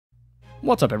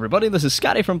What's up, everybody? This is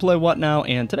Scotty from PlayWhatNow,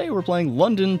 and today we're playing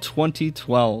London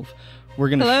 2012. We're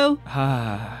gonna. Hello.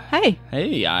 Hi.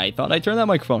 Hey, I thought I turned that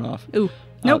microphone off. Ooh.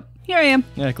 Nope. Here I am.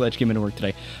 Yeah, glad you came into work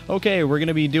today. Okay, we're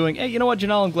gonna be doing. Hey, you know what,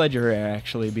 Janelle? I'm glad you're here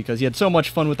actually because you had so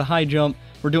much fun with the high jump.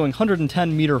 We're doing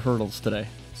 110-meter hurdles today.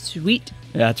 Sweet.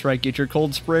 Yeah, that's right. Get your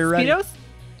cold spray ready.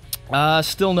 Speedos?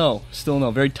 Still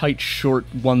no. Very tight,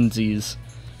 short onesies.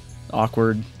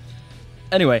 Awkward.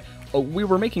 Anyway. We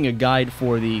were making a guide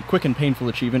for the quick and painful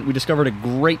achievement. We discovered a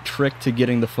great trick to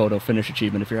getting the photo finish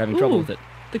achievement if you're having trouble with it.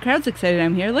 The crowd's excited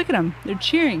I'm here. Look at them. They're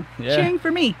cheering. Yeah. Cheering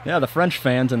for me. Yeah, the French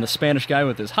fans and the Spanish guy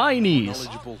with his high knees.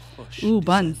 Ooh,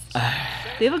 buns.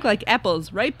 They look like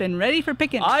apples, ripe and ready for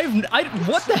picking.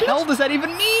 What the hell does that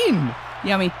even mean?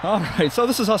 Yummy. Alright, so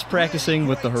this is us practicing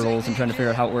with the hurdles and trying to figure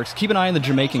out how it works. Keep an eye on the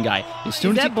Jamaican guy. Is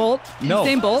that Bolt? No. His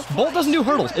name Bolt? Bolt doesn't do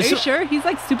hurdles. Are you sure? He's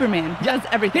like Superman. He does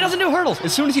everything. He doesn't do hurdles.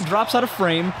 As soon as he drops out of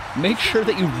frame, make sure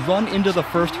that you run into the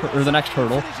first or the next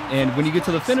hurdle, and when you get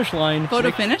to the finish line... Photo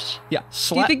finish? Yeah.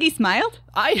 Do you think he smiled?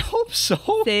 I hope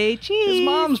so. Say cheese. His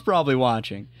mom's probably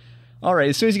watching. Alright,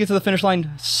 as soon as you get to the finish line,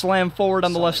 slam forward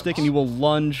on the left stick and you will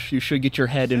lunge. You should get your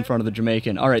head in front of the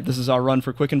Jamaican. Alright, this is our run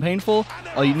for quick and painful.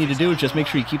 All you need to do is just make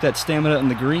sure you keep that stamina in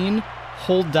the green.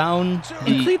 Hold down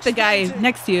the... And cleat the guy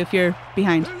next to you if you're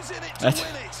behind. That's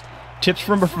tips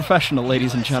from a professional,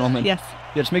 ladies and gentlemen. Yes.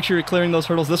 Yeah, just make sure you're clearing those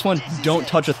hurdles. This one, don't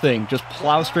touch a thing. Just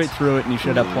plow straight through it and you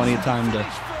should have plenty of time to...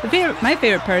 My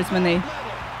favorite part is when they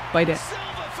bite it.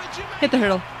 Hit the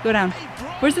hurdle. Go down.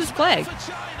 Where's his flag?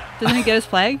 Doesn't he get his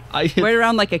flag? Wear it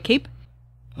around like a cape?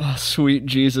 Oh, sweet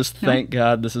Jesus. Thank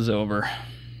God this is over.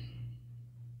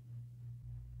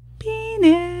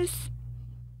 Penis.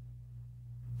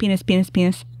 Penis, penis,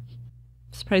 penis.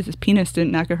 I'm surprised his penis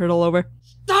didn't knock a hurdle over.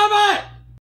 Stop